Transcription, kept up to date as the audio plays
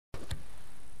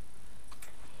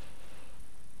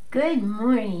Good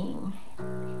morning.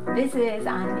 This is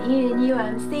Enon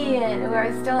UMC and we're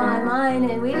still online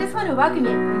and we just want to welcome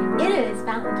you. It is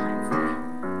Valentine's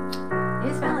Day.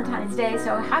 It is Valentine's Day,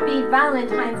 so happy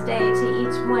Valentine's Day to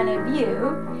each one of you.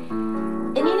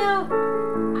 And you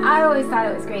know, I always thought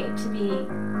it was great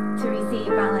to receive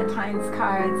Valentine's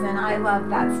cards, and I love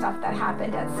that stuff that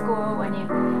happened at school when you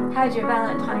had your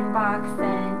Valentine box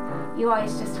and you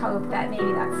always just hope that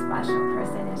maybe that special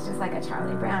person, is just like a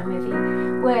Charlie Brown movie,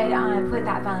 would put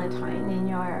that Valentine in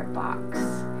your box.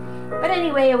 But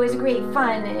anyway, it was great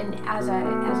fun and as a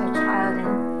child,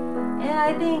 and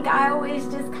I think I always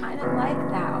just kind of liked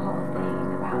that whole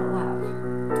thing about love.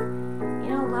 You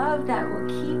know, love that will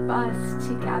keep us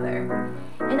together.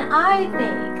 And I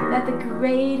think that the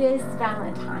greatest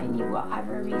Valentine you will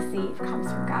ever receive comes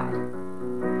from God.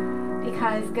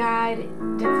 Because God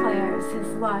declares His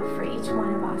love for each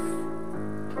one of us.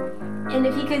 And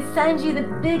if He could send you the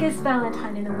biggest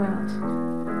Valentine in the world,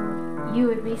 you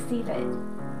would receive it.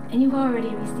 And you've already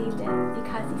received it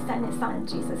because He sent His Son,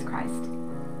 Jesus Christ.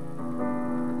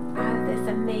 Out of this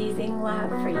amazing love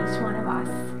for each one of us.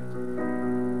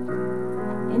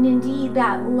 And indeed,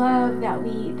 that love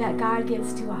that God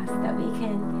gives to us, that we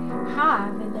can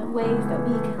have in the ways that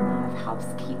we can love, helps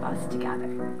keep us together.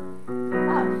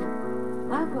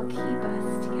 Love will keep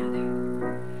us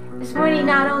together. This morning,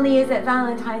 not only is it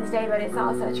Valentine's Day, but it's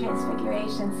also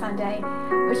Transfiguration Sunday,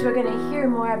 which we're going to hear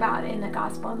more about in the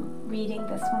gospel reading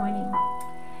this morning.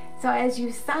 So as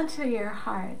you center your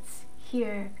hearts,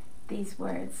 hear these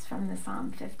words from the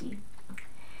Psalm 50.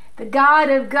 The God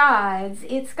of gods,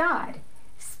 it's God,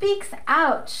 speaks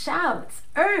out, shouts,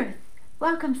 earth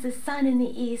welcomes the sun in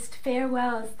the east,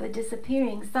 farewells the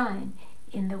disappearing sun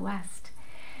in the west.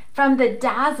 From the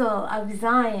dazzle of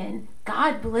Zion,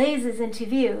 God blazes into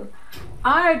view.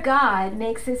 Our God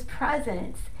makes His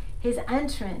presence, His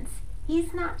entrance.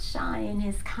 He's not shy in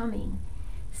His coming.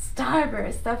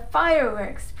 Starbursts of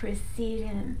fireworks precede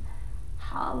Him.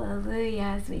 Hallelujah.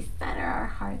 As we center our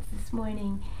hearts this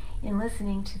morning in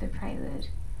listening to the prelude,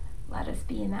 let us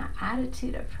be in that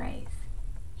attitude of praise.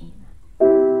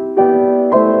 Amen.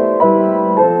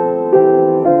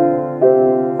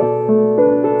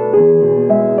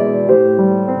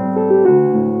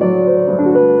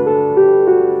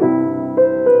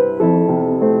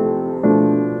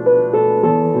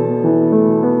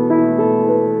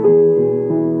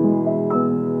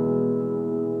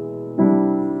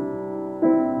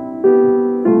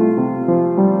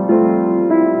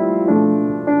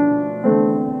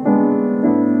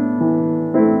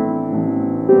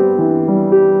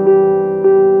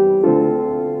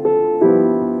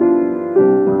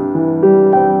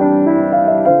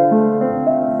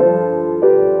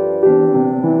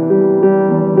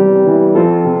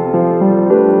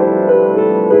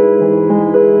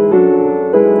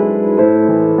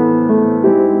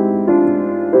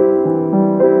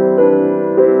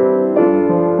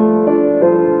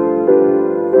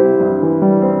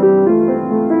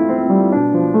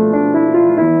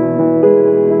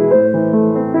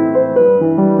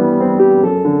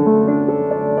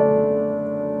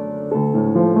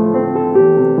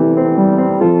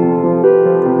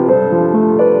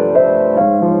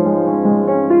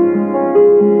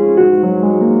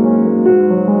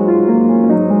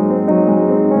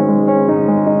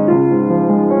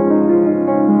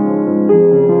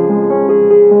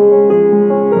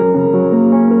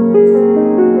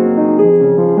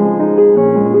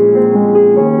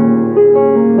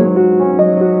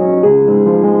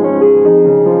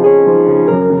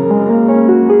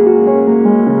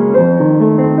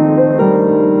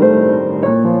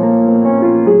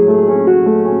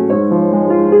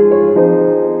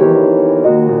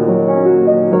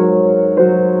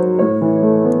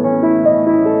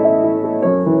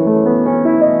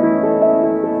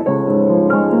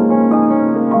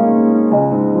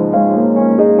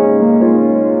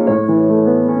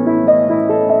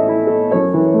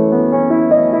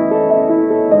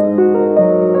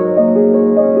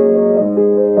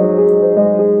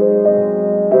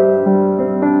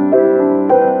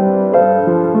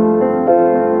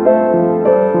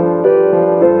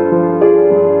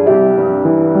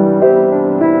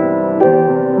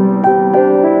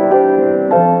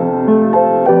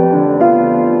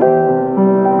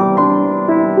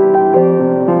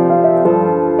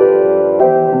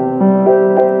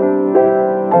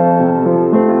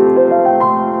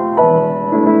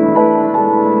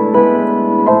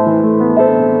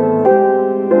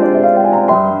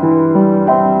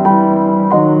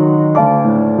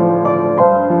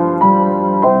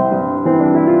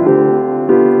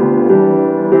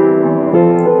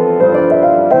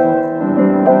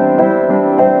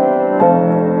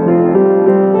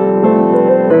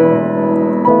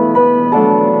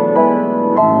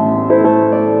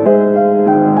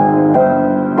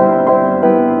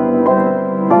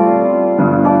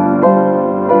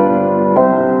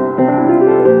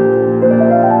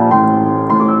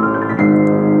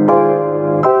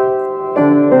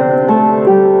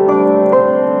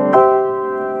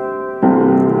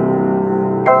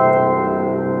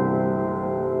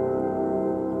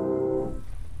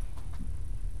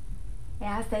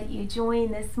 that you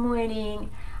join this morning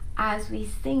as we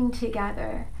sing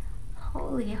together.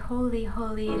 Holy, holy,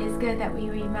 holy. It is good that we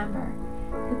remember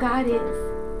who God is,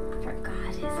 for God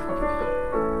is holy.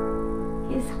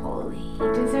 He is holy. He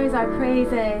deserves our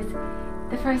praises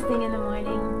the first thing in the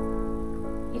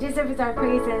morning. He deserves our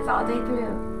praises all day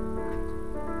through.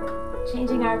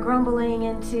 Changing our grumbling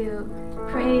into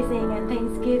praising and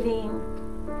thanksgiving,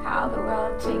 how the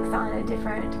world takes on a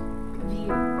different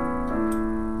view.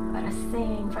 Let us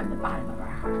sing from the bottom of our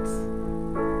hearts.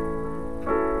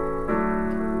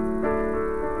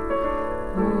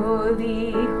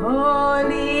 Holy,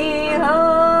 holy,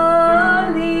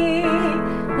 holy,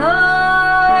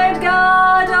 Lord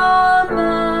God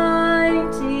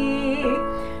Almighty,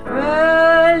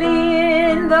 early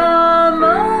in the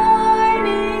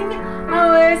morning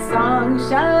our song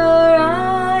shall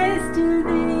rise to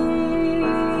thee.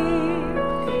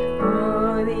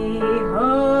 Holy,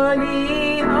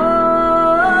 holy,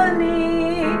 holy,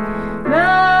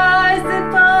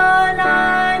 merciful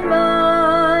and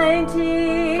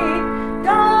mighty,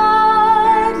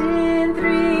 God in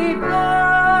three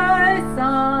persons,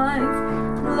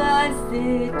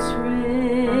 blessed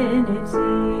Trinity.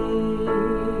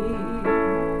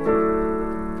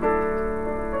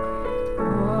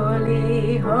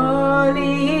 Holy,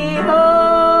 holy,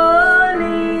 holy,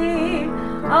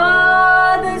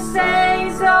 all the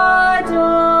saints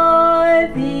adore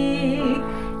thee,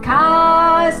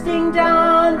 casting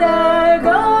down their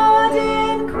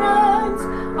golden crowns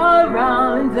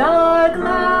around the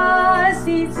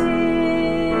glassy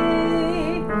sea.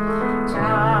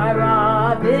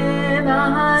 Cherubim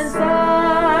and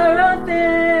seraphim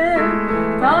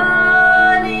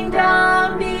falling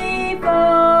down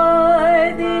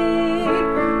before thee,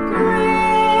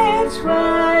 rich,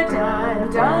 white,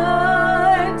 and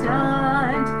ardent,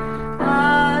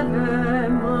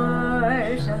 evermore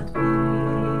shalt be.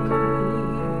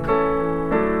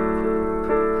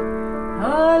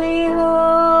 Holy,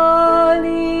 holy,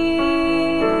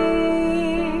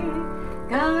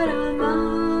 God Almighty.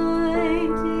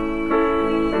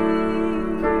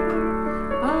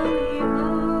 Holy,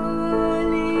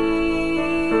 holy,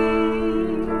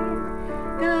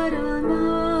 God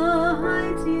Almighty.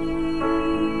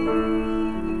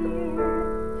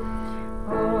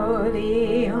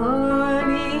 Holy,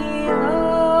 holy,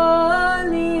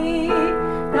 holy,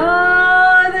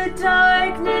 though the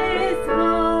darkness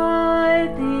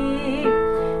hide thee,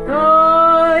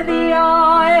 though the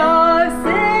eye of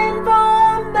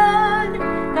sinful man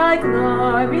thy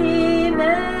glory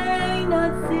may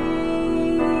not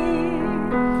see,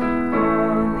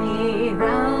 only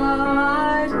thou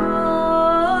art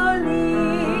holy,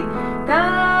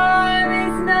 there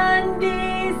is none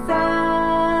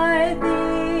beside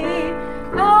thee,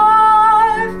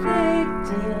 perfect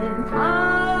in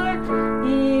power,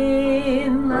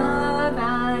 in love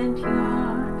and purity.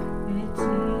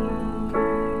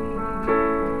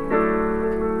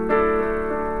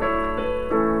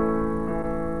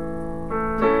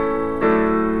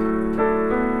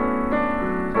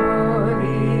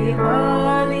 Holy,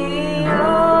 holy,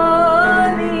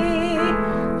 holy,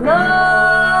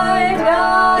 Lord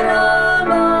God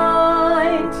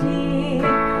Almighty,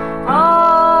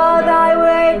 all thy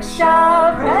works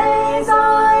shall praise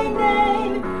thy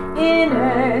name in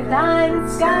earth and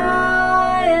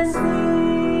sky and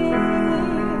sea.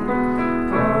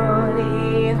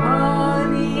 Holy,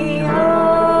 holy,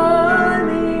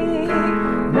 holy,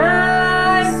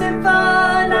 merciful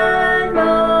and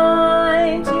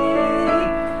mighty,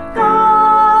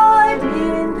 God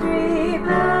in three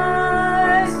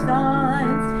persons,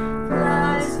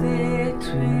 blessed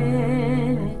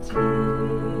Trinity.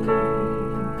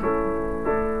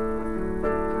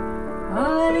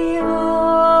 Holy,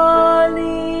 holy,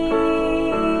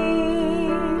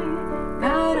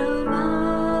 God Almighty.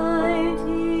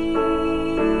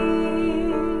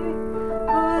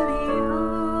 Holy,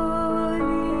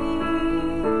 holy,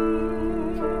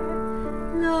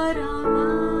 Lord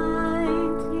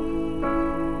Almighty.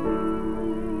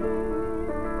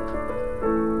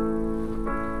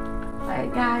 Lord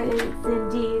God, it is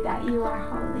indeed that you are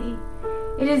holy.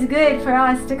 It is good for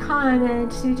us to come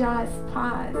and to just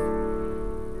pause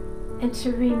and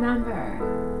to remember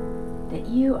that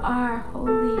you are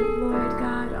holy, Lord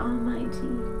God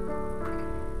Almighty,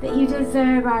 that you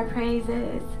deserve our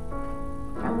praises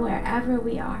from wherever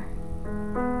we are,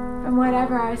 from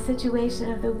whatever our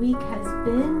situation of the week has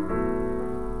been.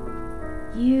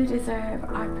 You deserve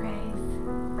our praise.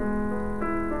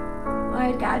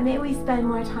 Lord God, may we spend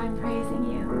more time praising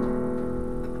you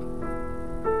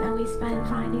than we spend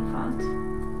finding fault.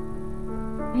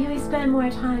 May we spend more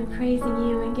time praising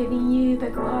you and giving you the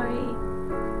glory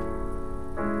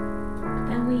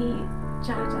than we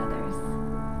judge others.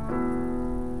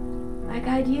 My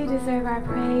God, you deserve our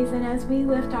praise, and as we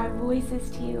lift our voices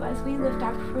to you, as we lift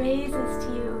our praises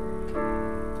to you,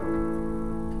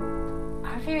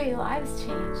 our very lives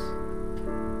change.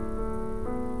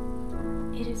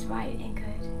 It is right and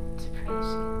good to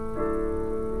praise you.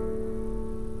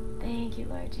 Thank you,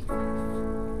 Lord Jesus.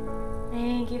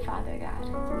 Thank you, Father God.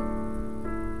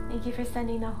 Thank you for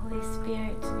sending the Holy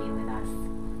Spirit to be with us.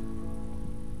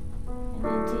 And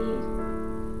indeed,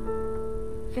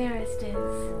 fairest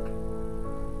is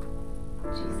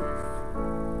Jesus.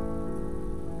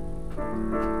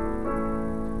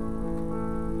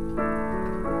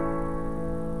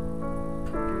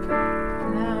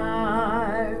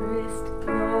 Fairest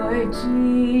Lord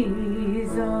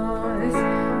Jesus,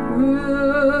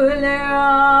 ruler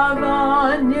of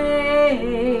all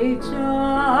nature,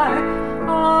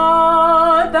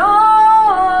 all of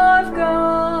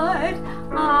God,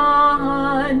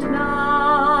 and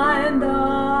man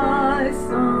the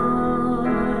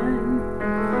Son.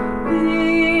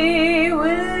 Thee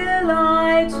will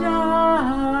I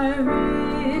cherish,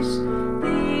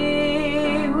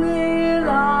 thee will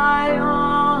I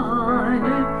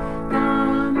honor,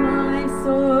 thou my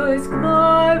soul's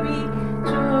glory,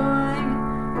 joy,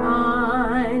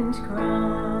 and crown.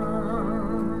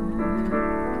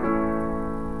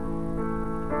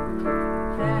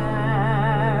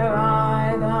 Fair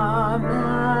are the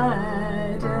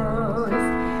meadows,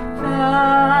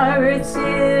 fair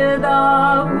till the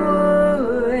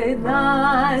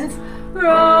woodlands,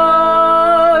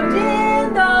 robed in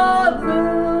the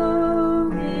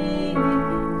blooming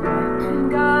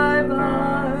garb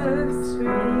of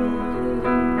spring.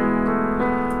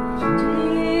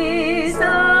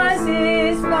 Jesus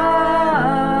is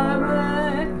flower,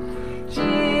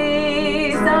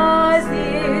 Jesus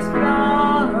is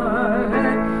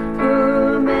flower, who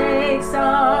makes a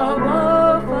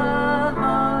woeful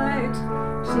heart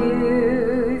to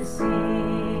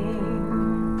sing.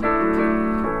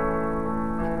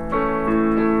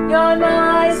 You're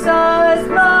my soul's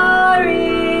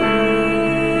glory,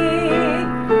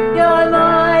 you're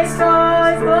my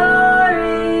soul's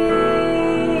glory,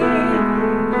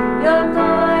 you're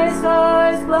my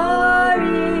soul's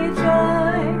glory,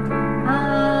 joy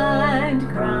and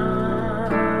crown.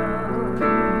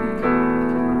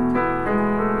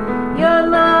 You're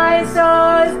my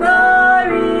soul's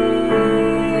glory,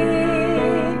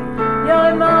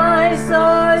 you're my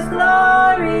soul's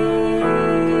glory,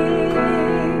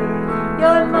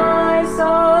 you're my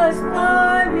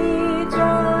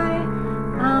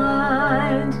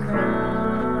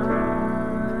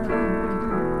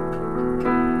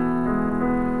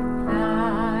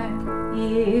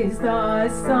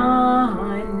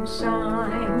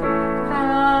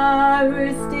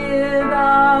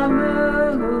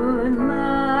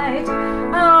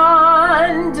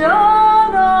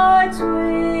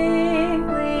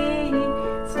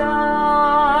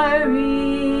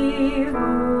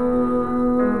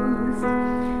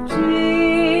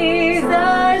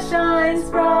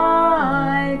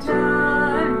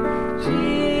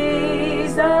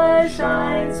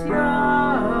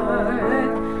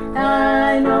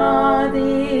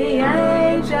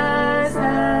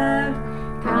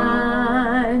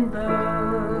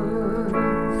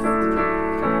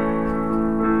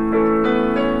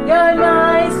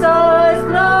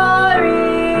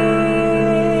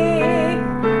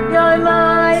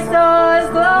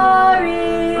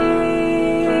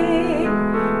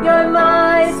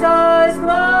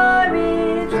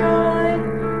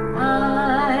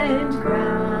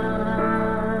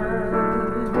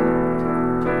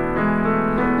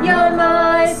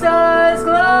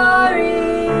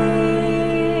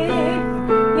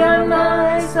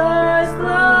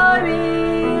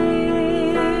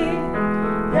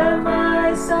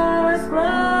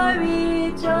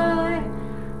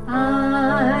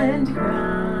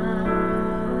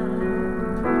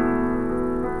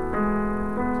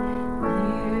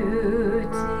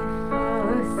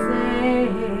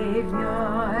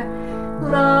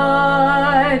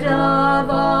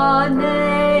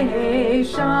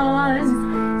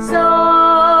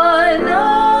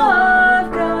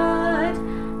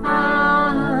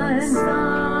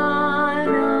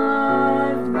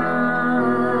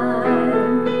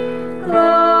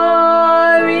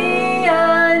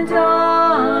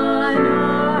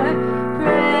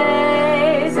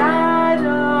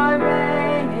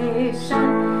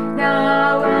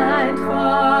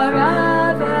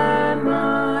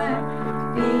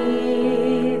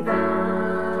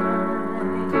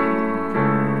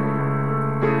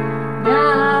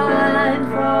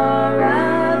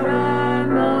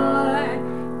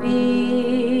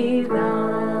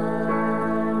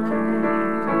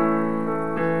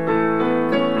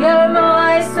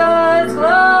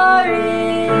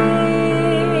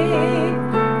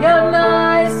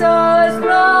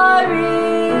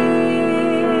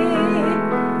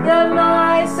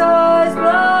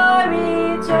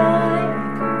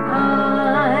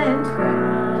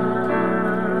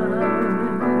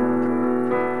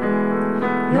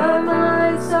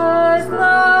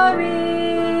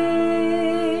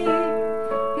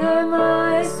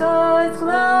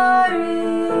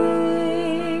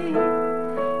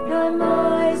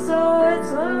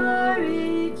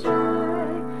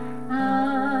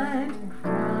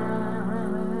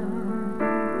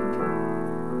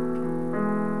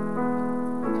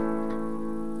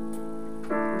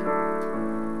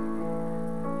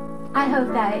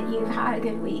hope that you've had a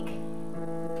good week.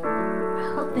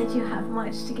 I hope that you have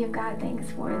much to give God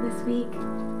thanks for this week.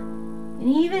 And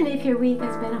even if your week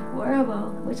has been horrible,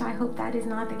 which I hope that is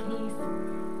not the case,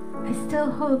 I still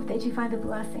hope that you find the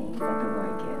blessings that the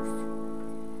Lord gives.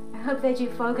 I hope that you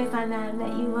focus on them,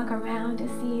 that you look around to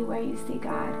see where you see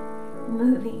God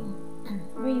moving,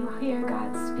 where you hear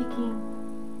God speaking,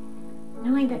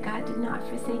 knowing that God did not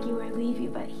forsake you or leave you,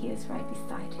 but He is right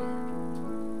beside you.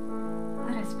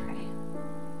 Let us pray.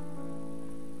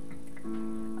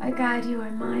 Lord God, you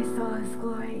are my soul's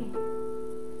glory,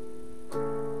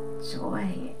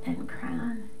 joy, and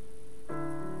crown.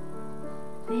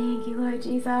 Thank you, Lord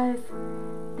Jesus.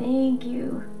 Thank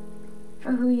you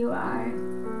for who you are.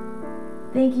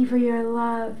 Thank you for your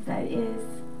love that is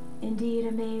indeed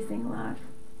amazing love.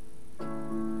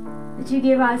 That you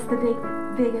give us the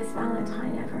biggest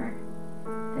Valentine ever.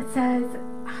 That says,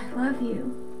 I love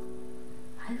you.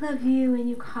 I love you, and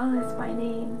you call us by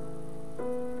name.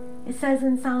 It says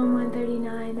in Psalm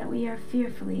 139 that we are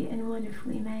fearfully and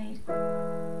wonderfully made.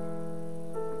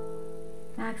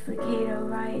 Max Lucado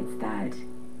writes that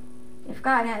if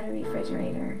God had a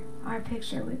refrigerator, our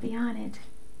picture would be on it.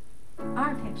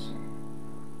 Our picture.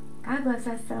 God loves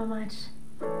us so much.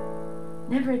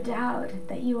 Never doubt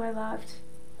that you are loved.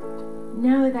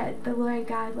 Know that the Lord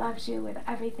God loves you with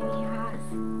everything He has.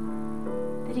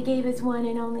 That He gave His one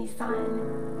and only Son.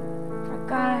 For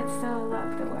God so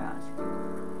loved the world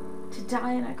to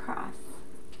die on a cross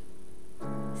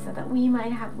so that we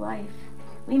might have life.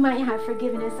 We might have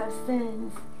forgiveness of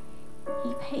sins.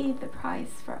 He paid the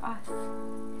price for us.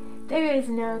 There is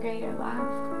no greater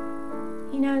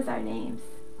love. He knows our names.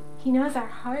 He knows our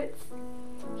hearts.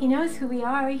 He knows who we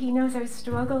are. He knows our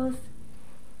struggles.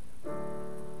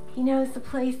 He knows the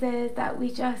places that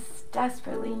we just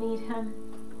desperately need Him.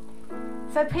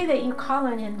 So I pray that you call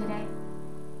on Him today.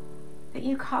 That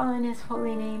you call on His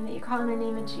holy name. That you call on the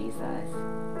name of Jesus.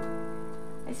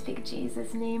 I speak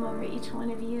Jesus' name over each one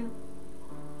of you.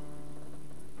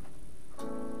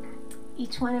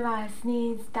 Each one of us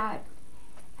needs that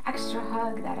extra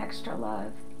hug, that extra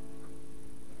love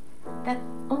that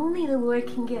only the Lord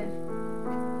can give.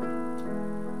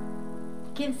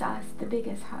 He gives us the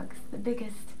biggest hugs, the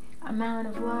biggest amount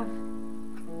of love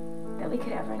that we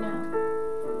could ever know.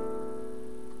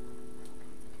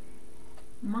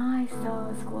 My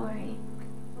soul's glory,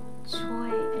 joy,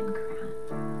 and crown.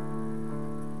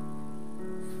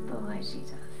 It's the Lord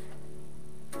Jesus.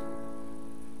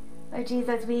 Lord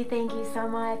Jesus, we thank you so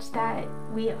much that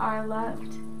we are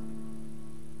loved.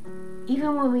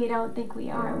 Even when we don't think we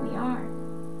are, we are.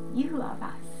 You love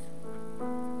us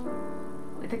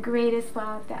with the greatest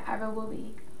love that ever will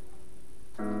be.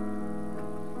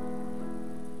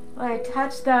 Lord,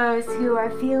 touch those who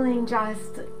are feeling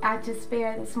just at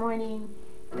despair this morning,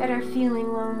 that are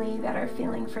feeling lonely, that are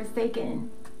feeling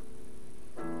forsaken.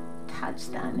 Touch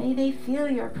them. May they feel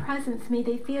your presence. May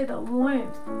they feel the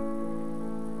warmth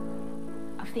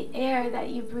of the air that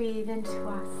you breathe into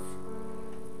us.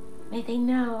 May they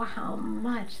know how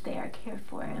much they are cared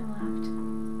for and loved.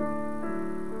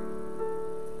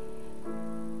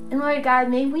 And Lord God,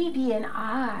 may we be in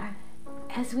awe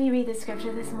as we read the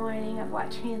scripture this morning of what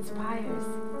transpires.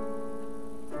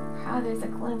 How there's a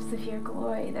glimpse of your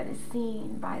glory that is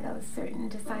seen by those certain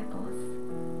disciples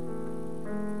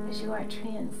as you are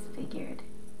transfigured.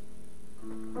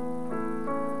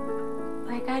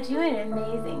 Lord God, you are an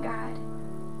amazing God.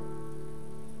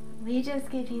 We just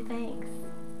give you thanks.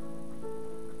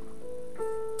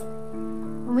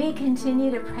 We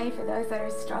continue to pray for those that are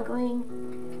struggling.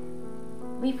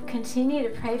 We continue to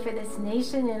pray for this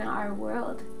nation and our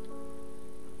world.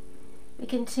 We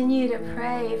continue to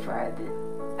pray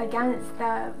against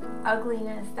the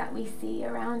ugliness that we see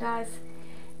around us.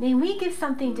 May we give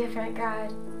something different,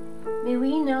 God. May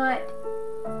we not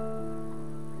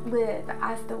live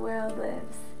as the world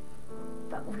lives,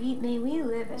 but may we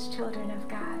live as children of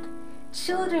God,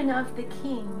 children of the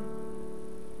King,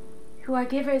 who are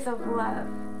givers of love,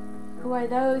 who are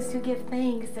those who give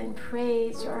thanks and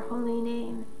praise your holy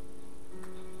name.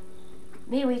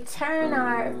 May we turn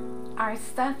our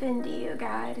stuff into you,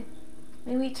 God.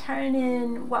 May we turn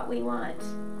in what we want.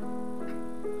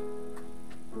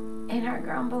 In our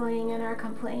grumbling and our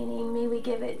complaining, may we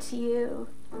give it to you.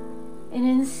 And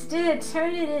instead,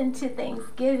 turn it into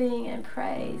thanksgiving and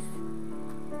praise,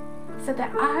 so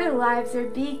that our lives are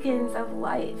beacons of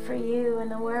light for you in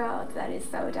the world that is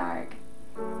so dark.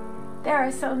 There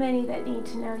are so many that need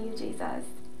to know you, Jesus.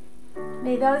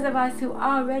 May those of us who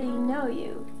already know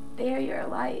you bear your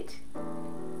light,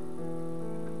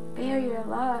 bear your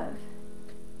love.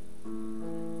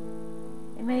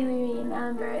 And may we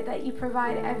remember that you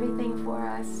provide everything for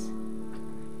us.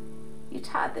 You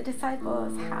taught the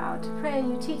disciples how to pray.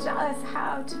 You teach us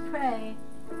how to pray.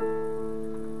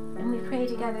 And we pray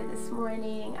together this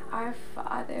morning, Our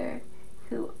Father,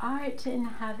 who art in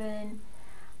heaven,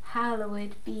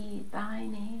 hallowed be thy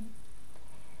name.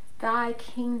 Thy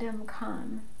kingdom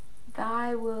come,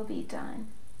 thy will be done,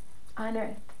 on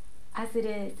earth as it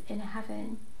is in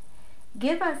heaven.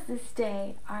 Give us this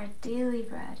day our daily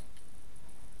bread,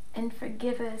 and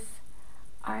forgive us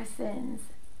our sins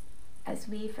as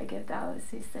we forgive those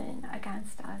who sin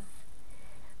against us.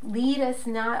 Lead us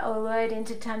not, O Lord,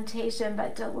 into temptation,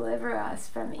 but deliver us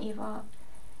from evil.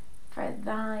 For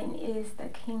thine is the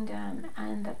kingdom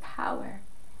and the power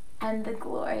and the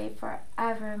glory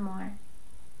forevermore.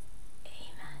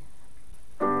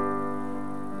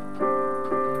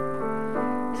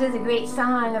 This is a great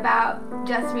song about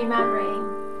just remembering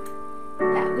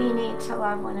that we need to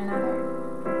love one another.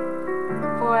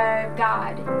 For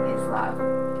God is love.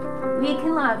 We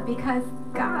can love because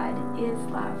God is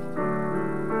love.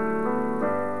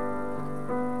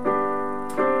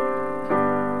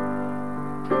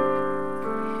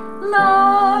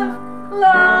 Love,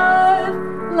 love,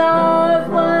 love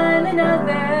one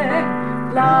another.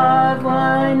 Love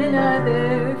one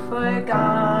another, for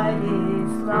God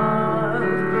is love.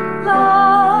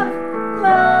 Love,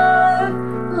 love,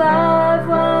 love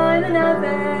one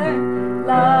another.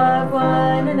 Love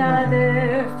one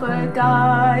another, for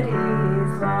God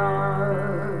is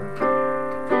love.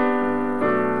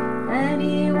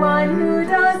 Anyone who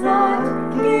does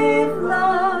not give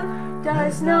love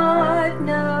does not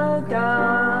know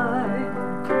God.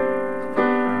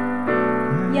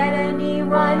 Yet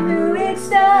anyone who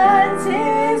extends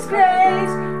his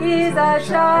grace is a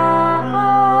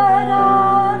child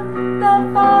of the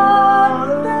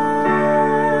Father.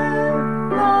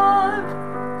 Love,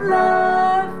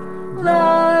 love,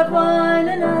 love one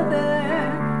another.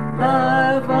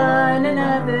 Love one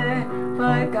another,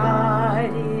 for God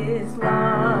is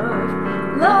love.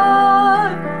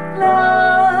 Love,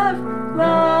 love,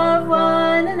 love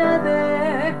one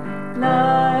another.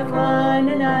 Love one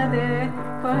another,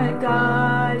 for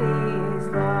God is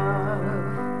love.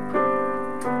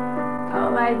 Oh,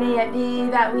 Lord, may it be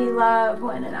that we love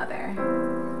one another.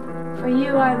 For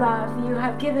you are love. You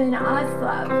have given us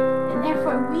love, and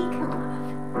therefore we can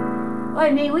love.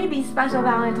 Lord, may we be special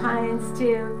Valentines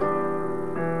to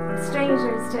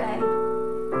strangers today.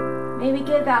 May we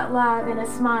give that love in a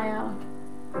smile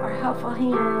or helpful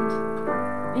hand.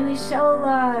 May we show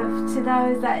love to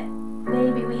those that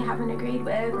maybe we haven't agreed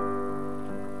with.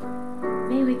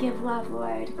 May we give love,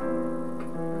 Lord.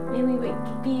 May we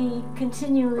be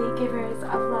continually givers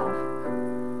of love,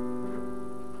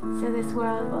 so this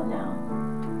world will know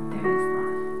there is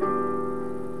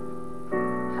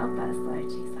love. Help us, Lord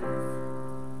Jesus.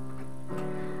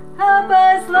 Help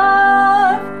us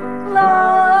love,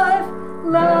 love,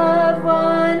 love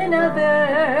one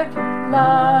another.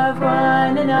 Love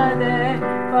one another,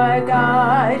 for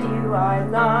God you are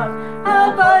love.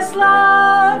 Help us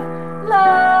love,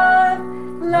 love,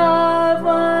 love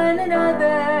one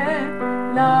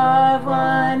another. Love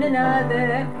one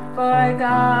another, for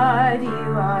God you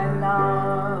are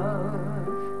love.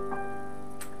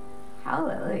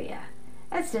 Hallelujah.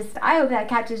 That's just, I hope that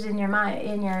catches in your mind,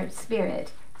 in your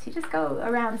spirit. So you just go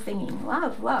around singing,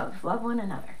 love, love, love one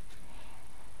another.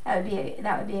 That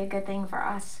would be a good thing for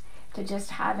us to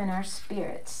just have in our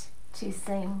spirits to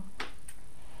sing.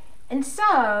 And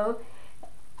so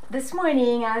this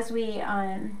morning, as we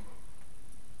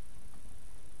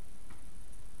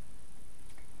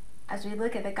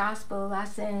look at the gospel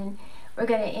lesson, we're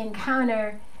going to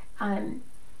encounter some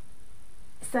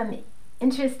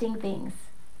interesting things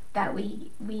that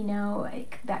we know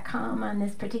that come on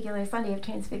this particular Sunday of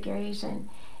Transfiguration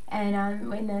and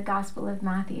in the Gospel of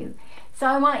Matthew. So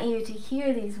I want you to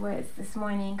hear these words this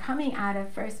morning coming out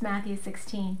of 1 Matthew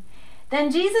 16.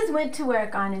 Then Jesus went to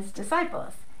work on his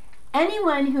disciples.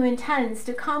 Anyone who intends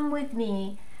to come with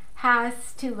me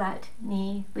has to let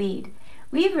me lead.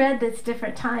 We've read this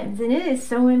different times, and it is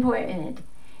so important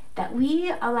that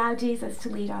we allow Jesus to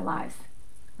lead our lives.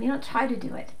 We don't try to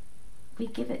do it. We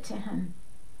give it to him.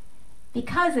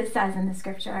 Because it says in the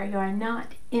scripture, you are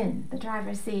not in the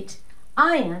driver's seat.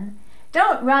 I am.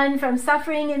 Don't run from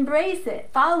suffering, embrace it.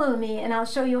 Follow me and I'll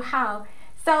show you how.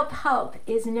 Self-help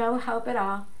is no help at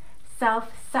all.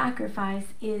 Self-sacrifice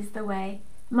is the way,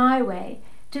 my way,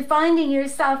 to finding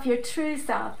yourself, your true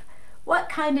self. What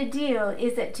kind of deal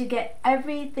is it to get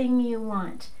everything you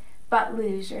want but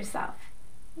lose yourself?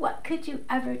 What could you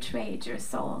ever trade your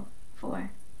soul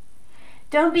for?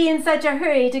 Don't be in such a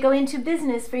hurry to go into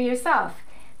business for yourself.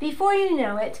 Before you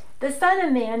know it, the Son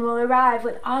of Man will arrive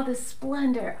with all the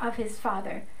splendor of his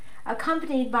Father.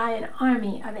 accompanied by an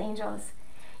army of angels.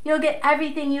 You'll get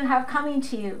everything you have coming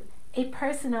to you, a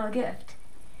personal gift.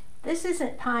 This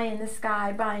isn't pie in the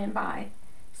sky by and by.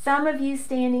 Some of you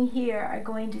standing here are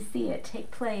going to see it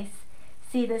take place,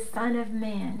 see the Son of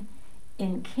Man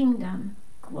in kingdom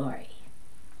glory.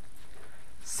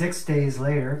 6 days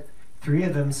later, 3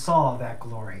 of them saw that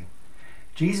glory.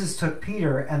 Jesus took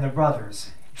Peter and the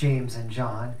brothers, James and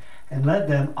John, and led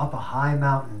them up a high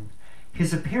mountain.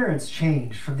 His appearance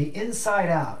changed from the inside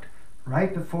out,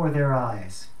 right before their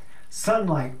eyes.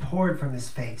 Sunlight poured from his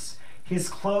face. His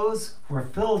clothes were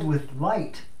filled with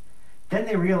light. Then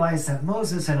they realized that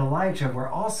Moses and Elijah were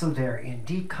also there in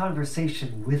deep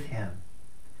conversation with him.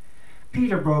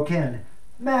 Peter broke in,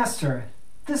 "Master,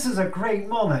 this is a great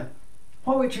moment.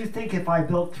 What would you think if I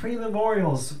built 3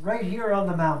 memorials right here on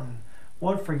the mountain?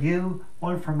 One for you,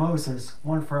 one for Moses,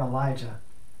 one for Elijah."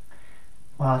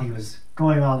 While he was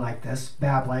going on like this,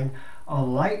 babbling, a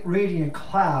light radiant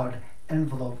cloud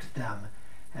enveloped them,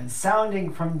 and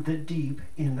sounding from deep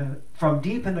in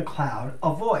the cloud,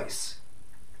 a voice.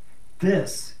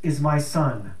 "This is my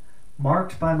Son,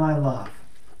 marked by my love,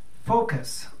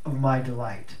 focus of my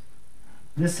delight.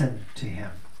 Listen to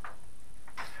him."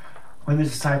 When the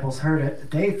disciples heard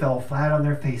it, they fell flat on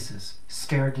their faces,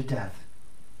 scared to death.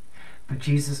 But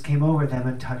Jesus came over them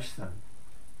and touched them.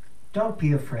 "Don't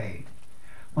be afraid."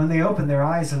 When they opened their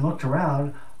eyes and looked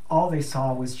around, all they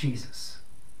saw was Jesus,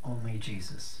 only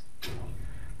Jesus.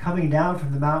 Coming down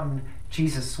from the mountain,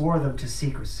 Jesus swore them to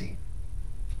secrecy.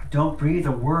 "Don't breathe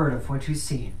a word of what you've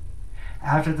seen.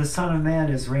 After the Son of Man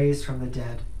is raised from the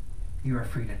dead, you are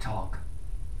free to talk."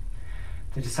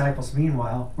 The disciples,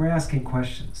 meanwhile, were asking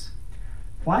questions.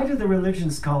 Why do the religion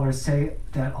scholars say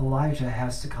that Elijah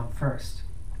has to come first?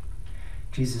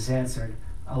 Jesus answered,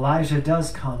 "Elijah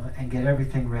does come and get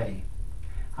everything ready.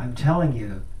 I'm telling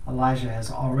you, Elijah has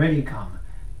already come,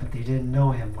 but they didn't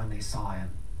know him when they saw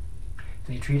him.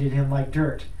 They treated him like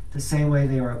dirt, the same way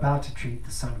they were about to treat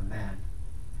the Son of Man."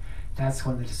 That's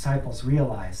when the disciples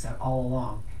realized that all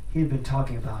along he had been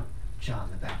talking about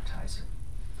John the Baptizer.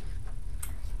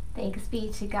 Thanks be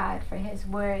to God for his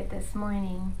word this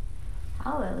morning.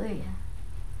 Hallelujah.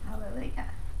 Hallelujah.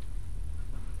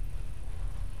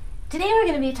 Today we're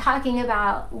going to be talking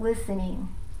about listening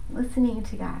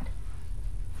to God.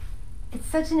 It's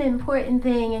such an important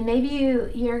thing, and maybe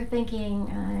you're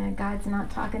thinking, God's not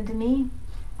talking to me.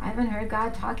 I haven't heard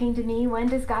God talking to me. When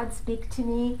does God speak to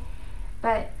me?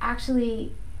 But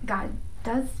actually, God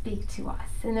does speak to us,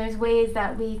 and there's ways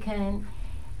that we can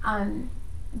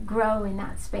grow in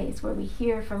that space where we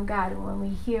hear from God, when we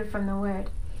hear from the Word.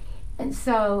 And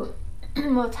so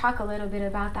we'll talk a little bit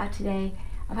about that today,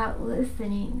 about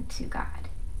listening to God.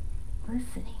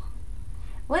 Listening.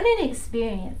 What an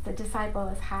experience the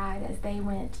disciples had as they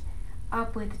went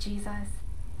up with Jesus.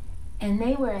 And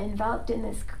they were enveloped in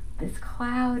this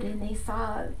cloud, and they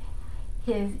saw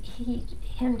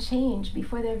him change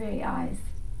before their very eyes.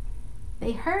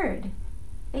 They heard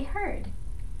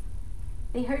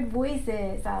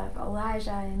voices of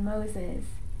Elijah and Moses.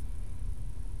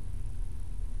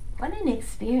 What an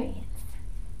experience.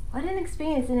 What an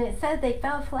experience. And it said they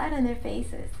fell flat on their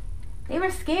faces. They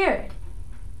were scared.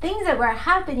 Things that were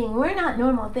happening were not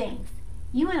normal things.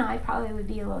 You and I probably would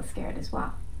be a little scared as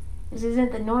well. This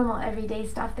isn't the normal everyday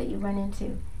stuff that you run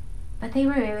into. But they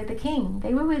were with the King.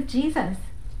 They were with Jesus.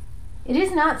 It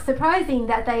is not surprising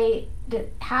that they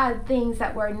had things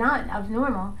that were not of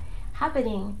normal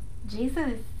happening.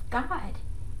 Jesus, God,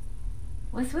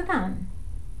 was with them.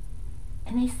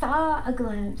 And they saw a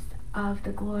glimpse of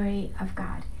the glory of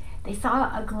God. They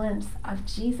saw a glimpse of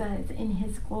Jesus in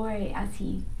his glory as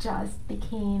he just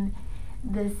became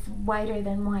this whiter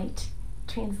than white,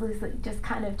 translucent,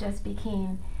 just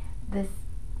became this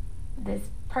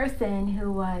person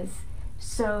who was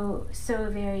so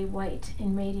very white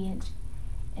and radiant.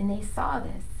 And they saw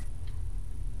this.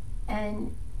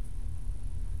 And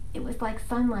it was like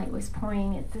sunlight was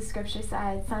pouring, as the scripture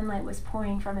said, sunlight was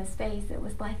pouring from his face. It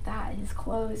was like that. His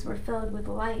clothes were filled with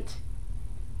light.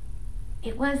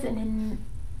 It was an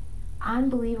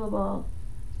unbelievable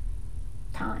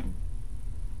time.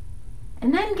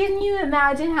 And then can you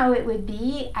imagine how it would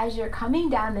be as you're coming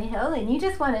down the hill and you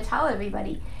just want to tell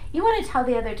everybody, you want to tell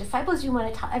the other disciples, you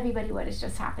want to tell everybody what has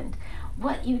just happened,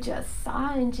 what you just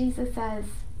saw, and Jesus says,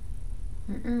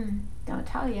 don't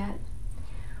tell yet.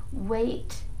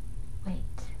 Wait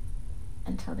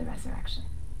until the resurrection.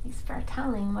 He's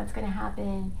foretelling what's going to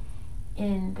happen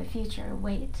in the future.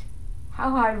 Wait. How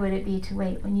hard would it be to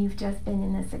wait when you've just been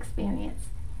in this experience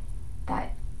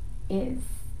that is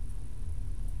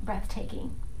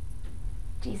breathtaking?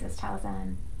 Jesus tells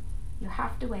them, you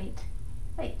have to wait.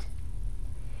 Wait.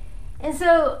 And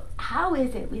so, how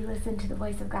is it we listen to the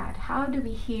voice of God? How do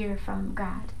we hear from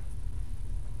God?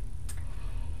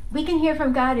 We can hear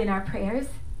from God in our prayers,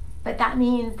 but that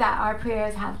means that our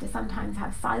prayers have to sometimes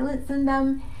have silence in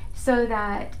them so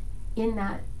that in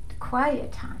that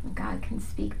quiet time, God can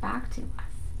speak back to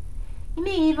us. You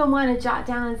may even want to jot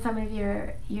down some of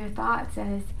your thoughts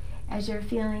as you're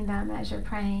feeling them, as you're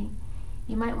praying.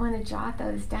 You might want to jot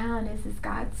those down. Is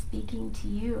God speaking to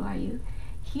you? Are you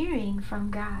hearing from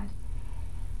God?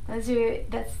 That's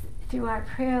through our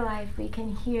prayer life we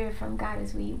can hear from God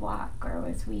as we walk or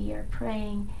as we are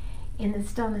praying in the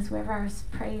stillness, wherever our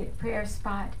prayer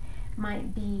spot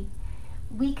might be.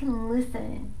 We can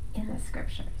listen in the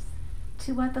scriptures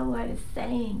to what the Lord is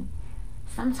saying.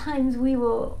 Sometimes we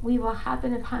will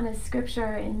happen upon a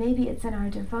scripture, and maybe it's in our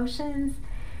devotions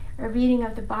or reading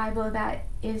of the Bible that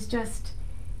is as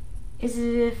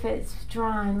if it's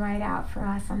drawn right out for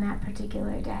us on that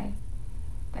particular day.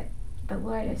 That the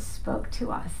Lord has spoke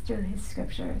to us through his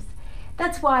scriptures.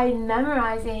 That's why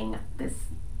memorizing the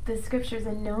scriptures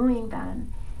and knowing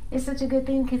them is such a good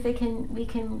thing, because we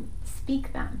can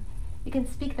speak them. We can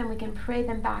speak them, we can pray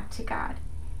them back to God.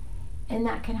 And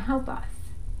that can help us.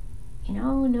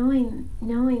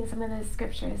 Knowing some of those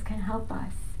scriptures can help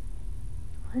us.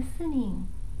 Listening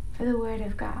for the word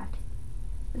of God.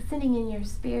 Listening in your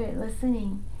spirit,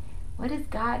 listening. What does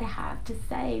God have to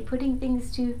say? Putting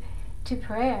things to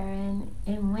prayer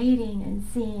and waiting and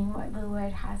seeing what the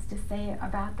Lord has to say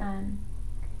about them.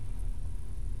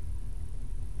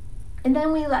 And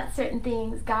then we let certain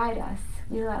things guide us.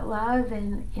 We let love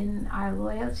and in our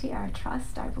loyalty, our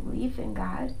trust, our belief in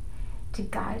God to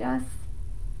guide us,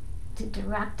 to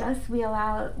direct us.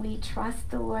 We trust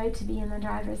the Lord to be in the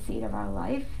driver's seat of our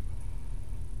life.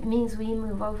 It means we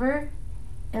move over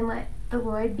and let the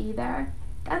Lord be there.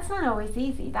 That's not always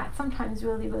easy. That's sometimes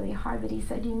really, really hard. But he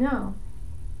said, you've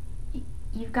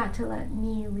got to let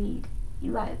me lead.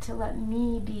 You got to let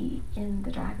me be in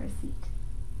the driver's seat.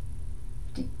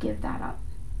 To give that up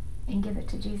and give it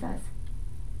to Jesus.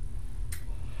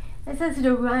 It says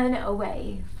to run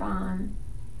away from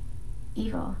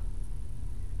evil.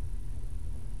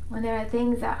 When there are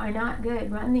things that are not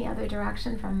good, run the other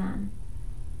direction from them.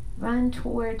 Run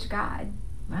towards God.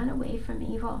 Run away from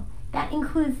evil. That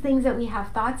includes things that we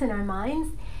have thoughts in our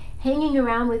minds, hanging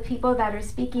around with people that are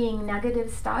speaking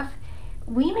negative stuff.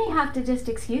 We may have to just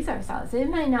excuse ourselves. It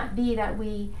might not be that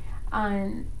we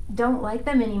don't like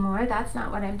them anymore. That's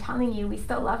not what I'm telling you. We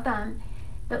still love them.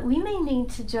 But we may need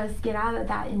to just get out of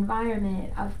that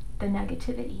environment of the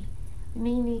negativity. We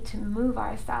may need to move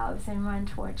ourselves and run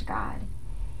towards God.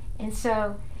 And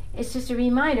so it's just a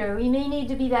reminder, we may need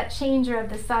to be that changer of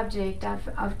the subject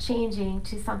of changing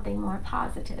to something more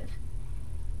positive,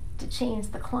 to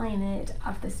change the climate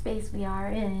of the space we are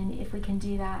in, if we can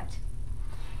do that.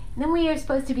 And then we are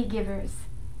supposed to be givers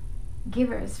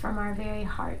from our very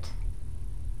heart,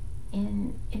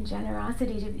 in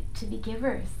generosity, to be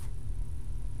givers.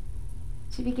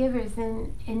 To be givers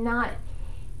and not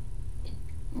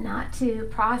to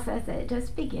process it,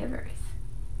 just be givers.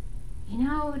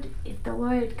 If the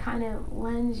Lord kind of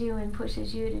lends you and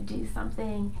pushes you to do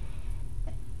something,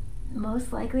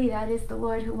 most likely that is the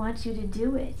Lord who wants you to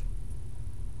do it.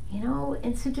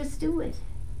 And so just do it.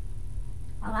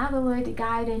 Allow the Lord to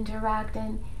guide and direct,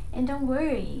 and don't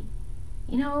worry.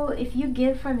 If you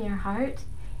give from your heart,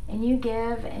 and you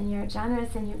give and you're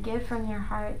generous and you give from your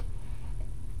heart,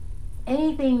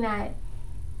 anything that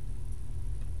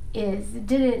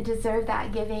didn't deserve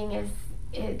that giving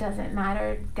it doesn't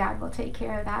matter. God will take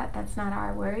care of that. That's not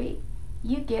our worry.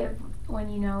 You give when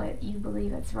you know it, you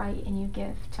believe it's right, and you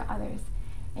give to others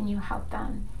and you help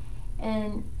them,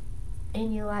 and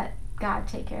you let God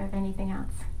take care of anything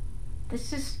else.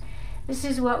 This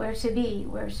is what we're to be.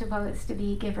 We're supposed to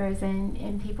be givers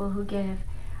and people who give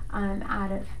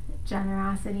out of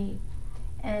generosity,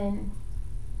 and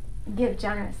give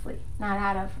generously, not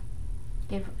out of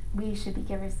give. We should be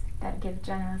givers that give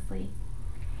generously.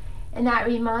 And that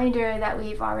reminder that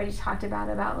we've already talked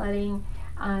about letting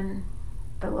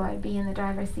the Lord be in the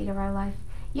driver's seat of our life.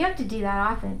 You have to do that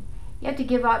often. You have to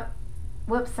give up,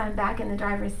 whoops, I'm back in the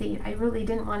driver's seat. I really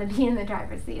didn't want to be in the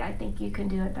driver's seat. I think you can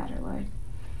do it better, Lord.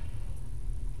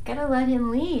 Gotta let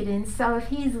him lead. And so if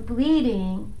he's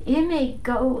leading, it may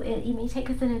take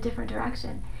us in a different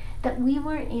direction that we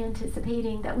weren't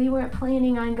anticipating, that we weren't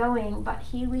planning on going, but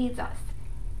he leads us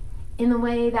in the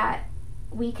way that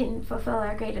we can fulfill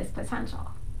our greatest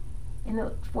potential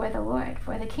for the Lord,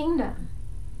 for the kingdom.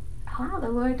 Allow the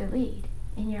Lord to lead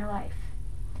in your life.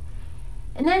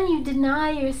 And then you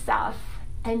deny yourself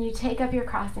and you take up your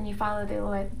cross and you follow the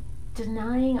Lord.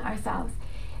 Denying ourselves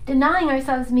Denying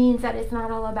ourselves means that it's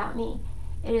not all about me.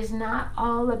 It is not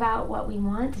all about what we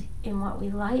want and what we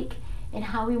like and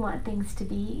how we want things to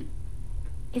be.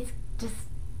 It's just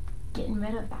getting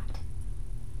rid of that.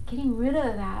 Getting rid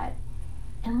of that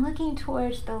and looking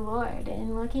towards the Lord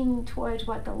and looking towards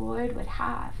what the Lord would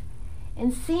have.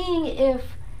 And seeing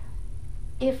if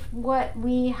what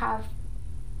we have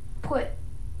put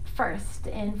first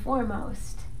and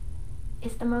foremost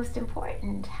is the most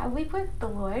important. Have we put the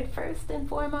Lord first and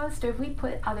foremost, or have we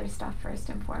put other stuff first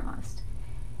and foremost?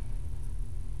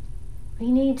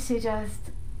 We need to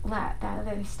just let that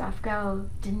other stuff go.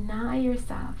 Deny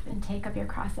yourself and take up your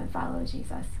cross and follow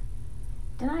Jesus.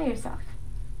 Deny yourself.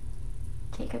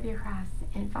 Take up your cross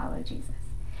and follow Jesus.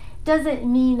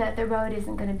 Doesn't mean that the road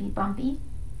isn't going to be bumpy.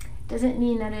 Doesn't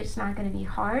mean that it's not going to be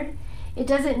hard. It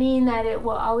doesn't mean that it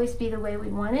will always be the way we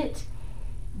want it.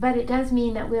 But it does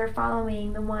mean that we are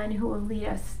following the one who will lead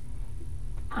us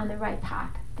on the right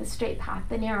path, the straight path,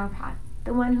 the narrow path,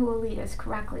 the one who will lead us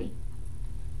correctly.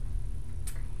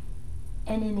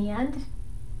 And in the end,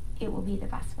 it will be the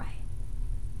best way.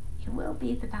 It will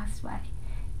be the best way.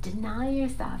 Deny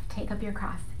yourself, take up your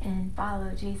cross, and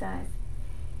follow Jesus.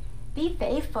 Be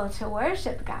faithful to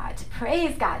worship God, to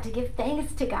praise God, to give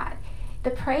thanks to God. The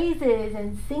praises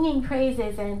and singing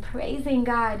praises and praising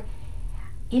God.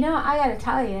 You know, I got to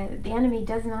tell you, the enemy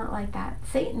does not like that.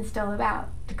 Satan's still about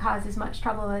to cause as much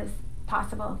trouble as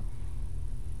possible.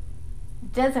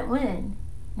 Doesn't win.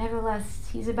 Nevertheless,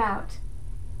 he's about.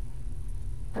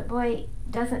 But boy,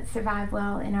 doesn't survive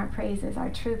well in our praises, our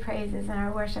true praises, and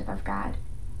our worship of God.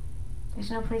 There's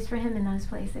no place for him in those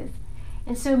places.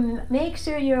 And so make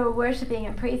sure you're worshiping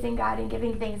and praising God and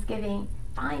giving thanksgiving.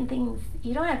 Find things.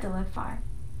 You don't have to look far.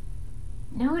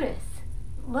 Notice.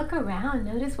 Look around.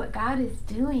 Notice what God is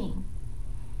doing.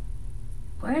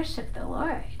 Worship the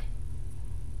Lord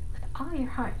with all your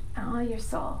heart and all your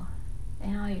soul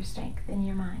and all your strength in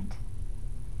your mind.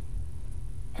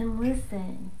 And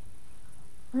listen.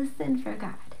 Listen for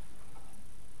God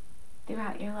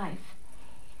throughout your life.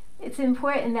 It's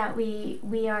important that we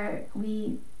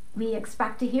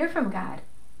expect to hear from God.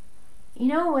 You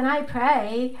know, when I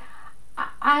pray,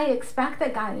 I expect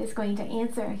that God is going to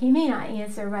answer. He may not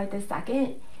answer right this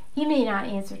second. He may not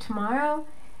answer tomorrow.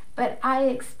 But I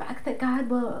expect that God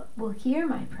will hear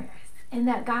my prayers and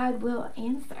that God will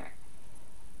answer.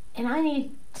 And I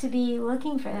need to be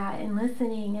looking for that and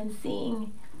listening and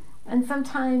seeing. And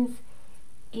sometimes,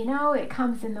 you know, it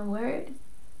comes in the Word.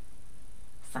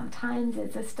 Sometimes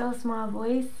it's a still small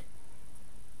voice.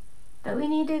 But we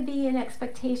need to be in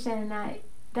expectation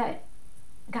that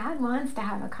God wants to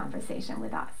have a conversation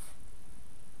with us.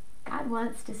 God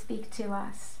wants to speak to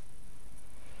us.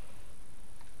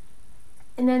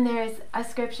 And then there's a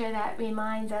scripture that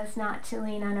reminds us not to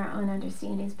lean on our own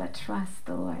understandings, but trust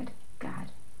the Lord God.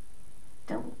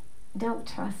 Don't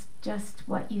trust just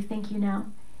what you think you know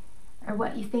or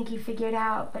what you think you figured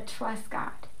out, but trust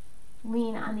God.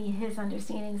 Lean on his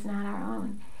understandings, not our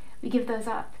own. We give those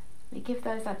up. We give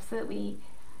those up so that we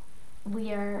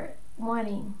are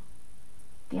wanting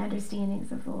the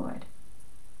understandings of the Lord.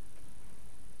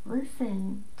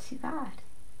 Listen to God.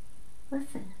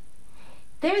 Listen.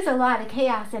 There's a lot of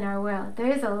chaos in our world.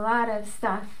 There's a lot of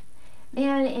stuff.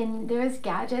 Man, and there's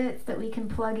gadgets that we can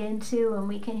plug into and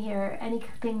we can hear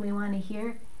anything we want to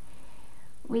hear.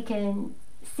 We can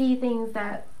see things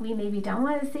that we maybe don't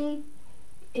want to see.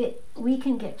 We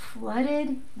can get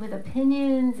flooded with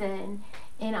opinions and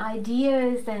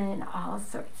ideas and all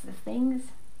sorts of things.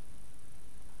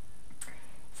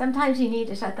 Sometimes you need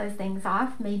to shut those things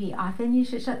off. Maybe often you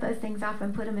should shut those things off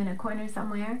and put them in a corner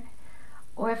somewhere.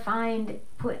 Or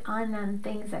put on them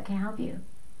things that can help you.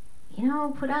 You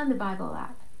know, put on the Bible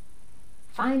app.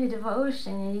 Find a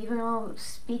devotion and even will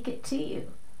speak it to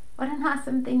you. What an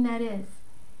awesome thing that is.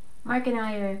 Mark and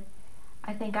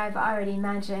I think I've already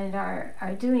mentioned,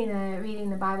 are doing reading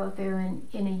the Bible through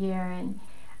in a year,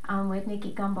 and with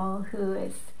Nikki Gumbel, who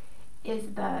is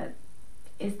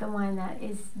the one that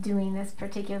is doing this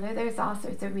particular. There's all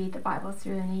sorts of read the Bible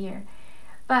through in a year,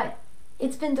 but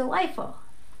it's been delightful.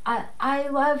 I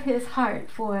love his heart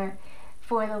for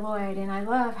the Lord, and I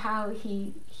love how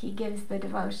he gives the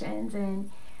devotions,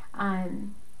 and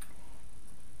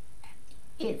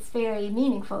it's very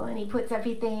meaningful, and he puts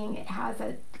everything, it has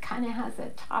a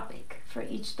topic for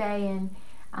each day,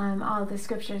 and all the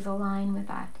scriptures align with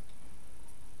that.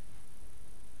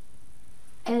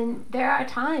 And there are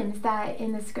times that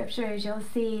in the scriptures you'll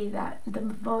see that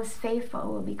the most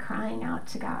faithful will be crying out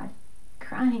to God,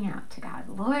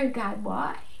 Lord God,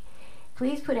 why?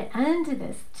 Please put an end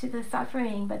to the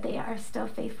suffering, but they are still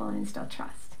faithful and still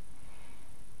trust.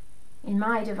 In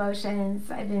my devotions,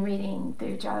 I've been reading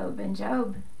through Job, and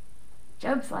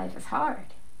Job's life is hard.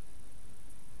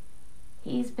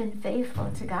 He's been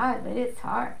faithful to God, but it's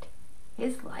hard.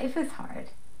 His life is hard.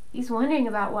 He's wondering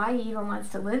about why he even wants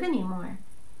to live anymore.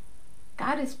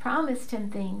 God has promised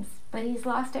him things, but he's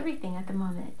lost everything at the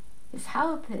moment. His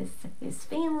health, his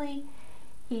family,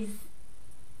 he's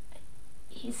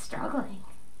struggling.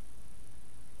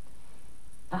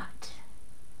 But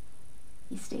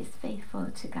he stays faithful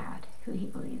to God, who he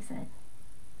believes in.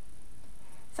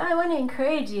 So I want to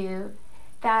encourage you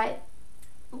that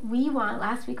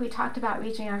last week we talked about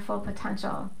reaching our full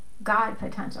potential, God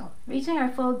potential. Reaching our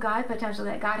full God potential,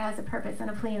 that God has a purpose and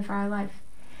a plan for our life.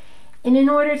 And in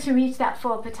order to reach that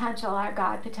full potential, our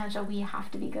God potential, we have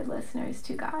to be good listeners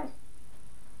to God.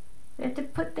 We have to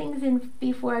put things in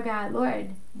before God.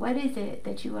 Lord, what is it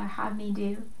that you will have me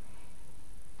do?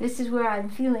 This is where I'm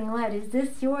feeling led. Is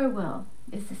this your will?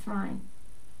 Is this mine?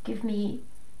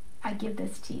 I give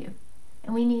this to you.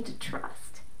 And we need to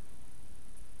trust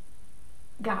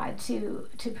God to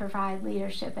provide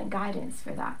leadership and guidance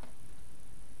for that.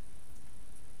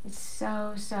 It's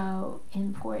so, so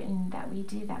important that we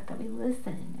do that we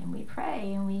listen and we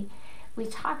pray and we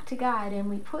talk to God and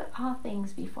we put all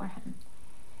things before him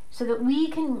so that we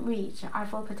can reach our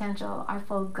full potential, our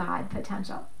full God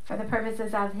potential for the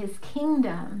purposes of his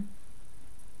kingdom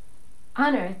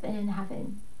on earth and in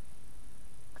heaven.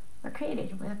 We're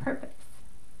created with a purpose,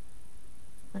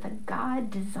 with a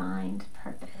God-designed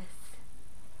purpose.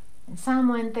 And Psalm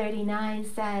 139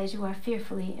 says, you are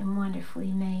fearfully and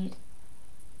wonderfully made.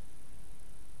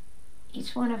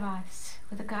 Each one of us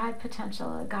with a God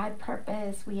potential, a God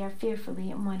purpose, we are fearfully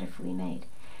and wonderfully made.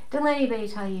 Don't let anybody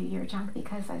tell you you're junk,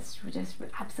 because that's just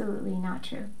absolutely not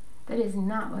true. That is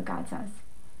not what God says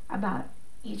about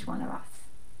each one of us.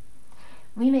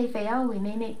 We may fail, we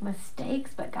may make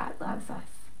mistakes, but God loves us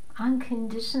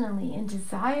unconditionally and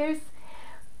desires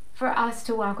for us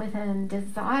to walk with him,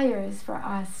 desires for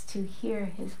us to hear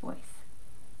his voice,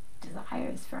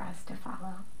 desires for us to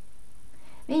follow.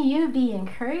 May you be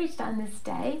encouraged on this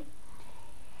day.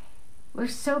 We're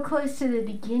so close to the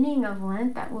beginning of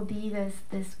Lent. That will be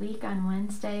this week on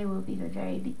Wednesday will be the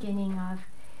very beginning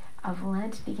of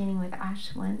Lent, beginning with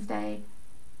Ash Wednesday.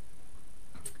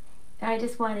 And I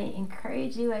just want to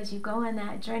encourage you as you go on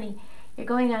that journey. You're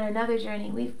going on another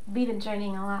journey. We've been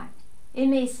journeying a lot. It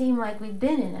may seem like we've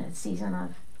been in a season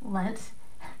of Lent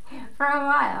for a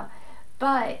while,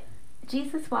 but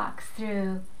Jesus walks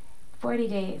through 40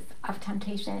 days of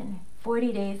temptation,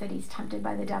 40 days that he's tempted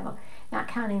by the devil, not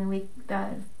counting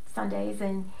the Sundays,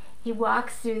 and he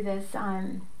walks through this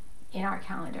in our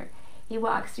calendar. He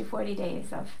walks through 40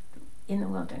 days in the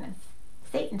wilderness.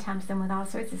 Satan tempts him with all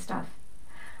sorts of stuff.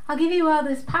 I'll give you all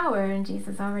this power, and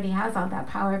Jesus already has all that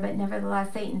power, but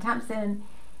nevertheless Satan tempts him.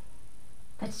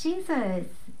 But Jesus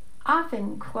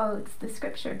often quotes the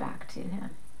scripture back to him.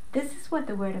 This is what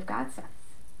the Word of God says.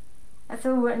 That's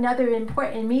another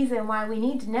important reason why we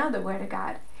need to know the Word of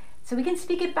God, so we can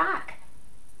speak it back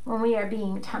when we are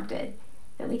being tempted,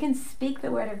 that we can speak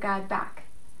the Word of God back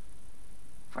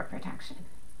for protection.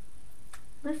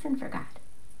 Listen for God.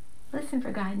 Listen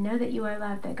for God. Know that you are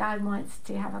loved, that God wants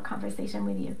to have a conversation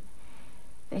with you,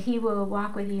 that he will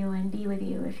walk with you and be with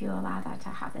you if you allow that to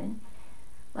happen.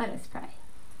 Let us pray.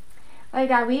 Lord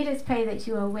God, we just pray that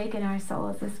you awaken our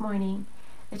souls this morning,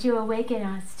 that you awaken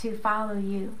us to follow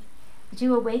you, that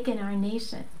you awaken our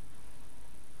nation,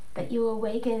 that you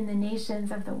awaken the nations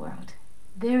of the world.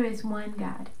 There is one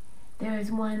God. There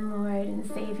is one Lord and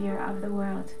Savior of the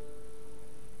world.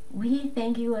 We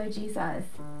thank you, Lord Jesus,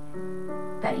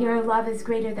 that your love is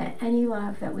greater than any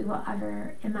love that we will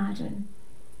ever imagine,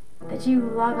 that you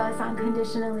love us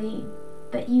unconditionally,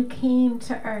 that you came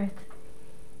to earth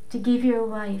to give your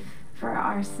life for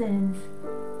our sins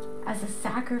as a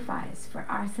sacrifice for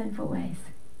our sinful ways.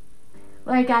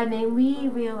 Lord God, may we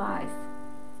realize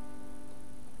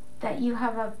that you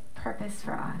have a purpose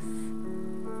for us,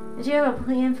 that you have a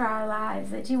plan for our lives,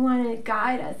 that you want to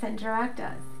guide us and direct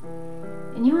us,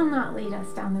 and you will not lead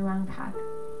us down the wrong path.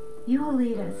 You will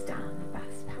lead us down the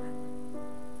best path.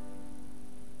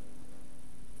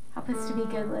 Help us to be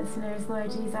good listeners, Lord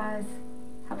Jesus.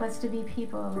 Help us to be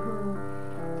people who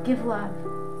give love,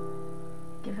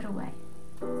 give it away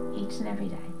each and every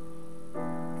day,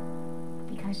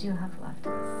 because you have loved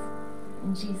us.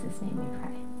 In Jesus' name we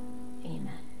pray.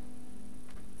 Amen.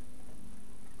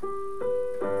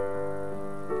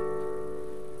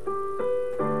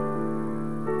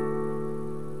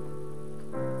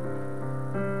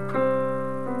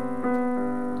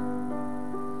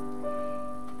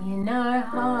 In our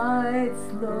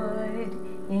hearts, Lord,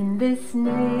 in this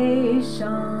nation,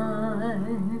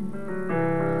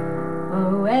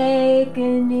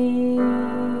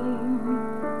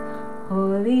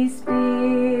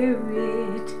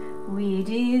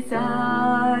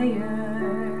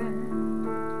 fire,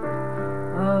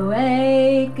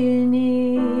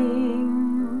 awakening.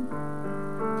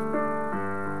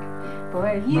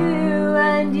 For you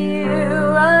and you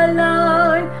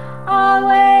alone,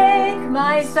 awake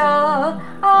my soul,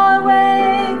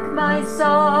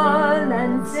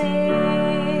 and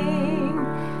sing.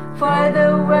 For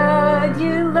the world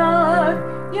you love,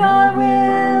 your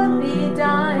will be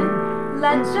done.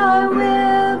 Let your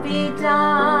will be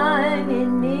done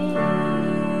in me.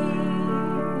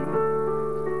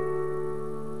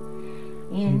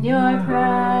 In your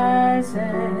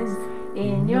presence,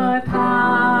 in your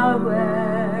power,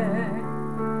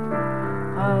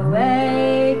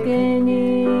 awakening.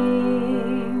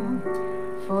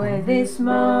 For this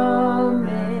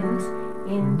moment,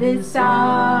 in this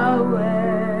hour,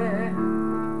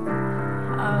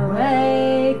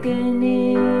 awakening.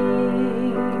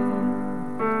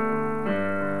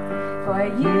 For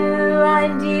you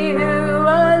and you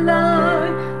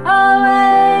alone,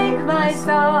 awake my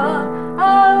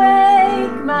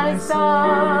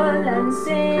soul, and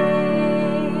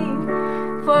sing.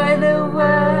 For the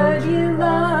world you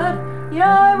love,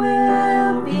 your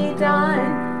will be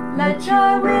done. Let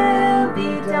your will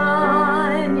be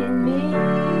done in me.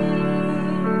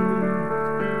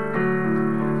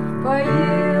 For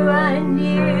you and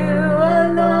you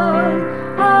alone,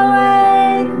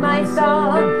 awake my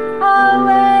soul,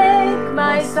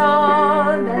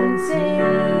 and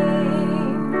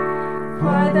sing.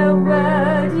 For the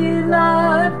word you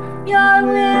love, your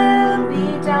will be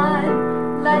done.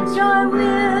 Let your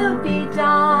will be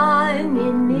done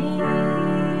in me.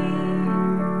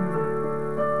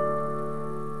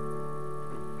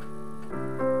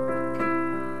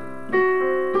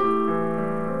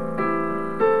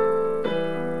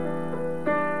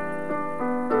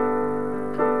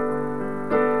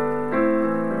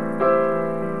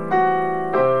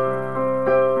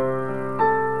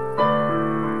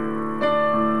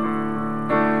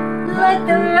 Like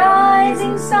the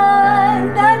rising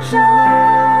sun that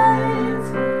shines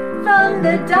from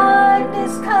the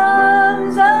darkness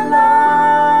comes a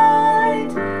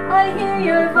light. I hear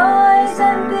your voice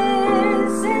and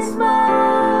this is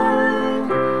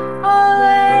mine,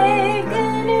 awakening.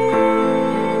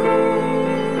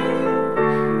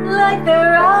 Like the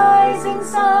rising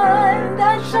sun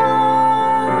that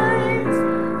shines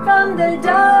from the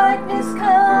darkness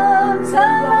comes a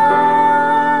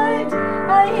light.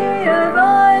 I hear your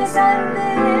voice and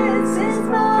this is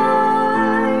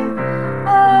mine,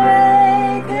 awakening.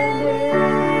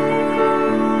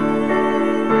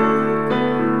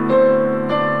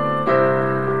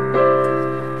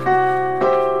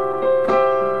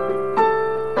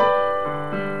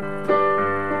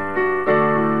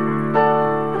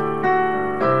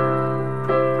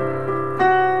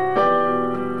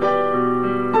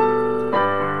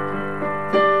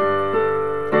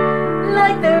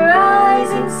 Like the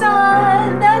rising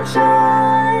sun that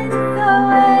shines,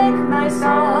 awake my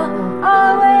soul,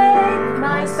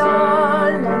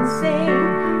 and sing.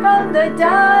 From the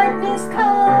darkness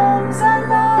comes a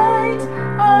light.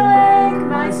 Awake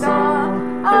my soul,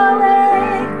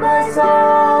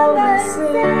 and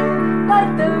sing.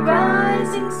 Like the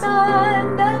rising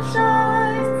sun that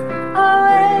shines,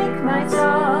 awake my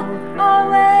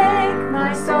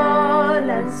soul,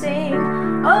 and sing.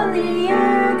 Only you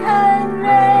can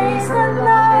raise the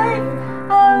life.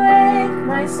 Awake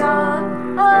my soul,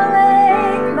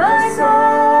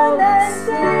 and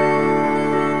sing.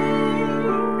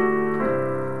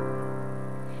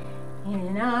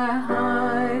 In our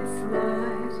hearts,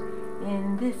 Lord,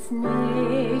 in this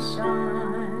nation,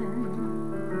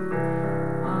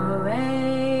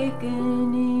 awakening.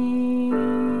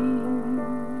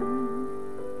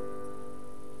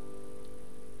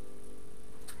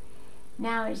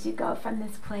 Now as you go from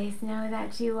this place, know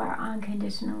that you are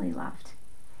unconditionally loved.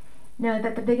 Know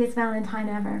that the biggest Valentine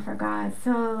ever, for God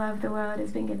so loved the world,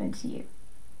 has been given to you.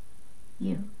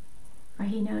 You. For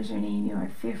he knows your name. You are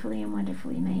fearfully and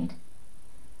wonderfully made.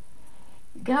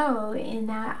 Go in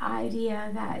that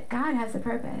idea that God has a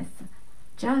purpose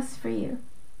just for you,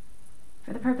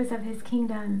 for the purpose of his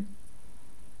kingdom.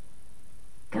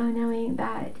 Go knowing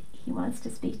that he wants to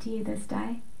speak to you this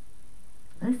day.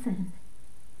 Listen.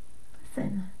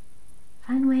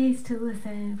 Find ways to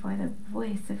listen for the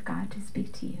voice of God to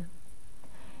speak to you.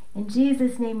 In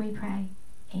Jesus' name we pray.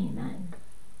 Amen.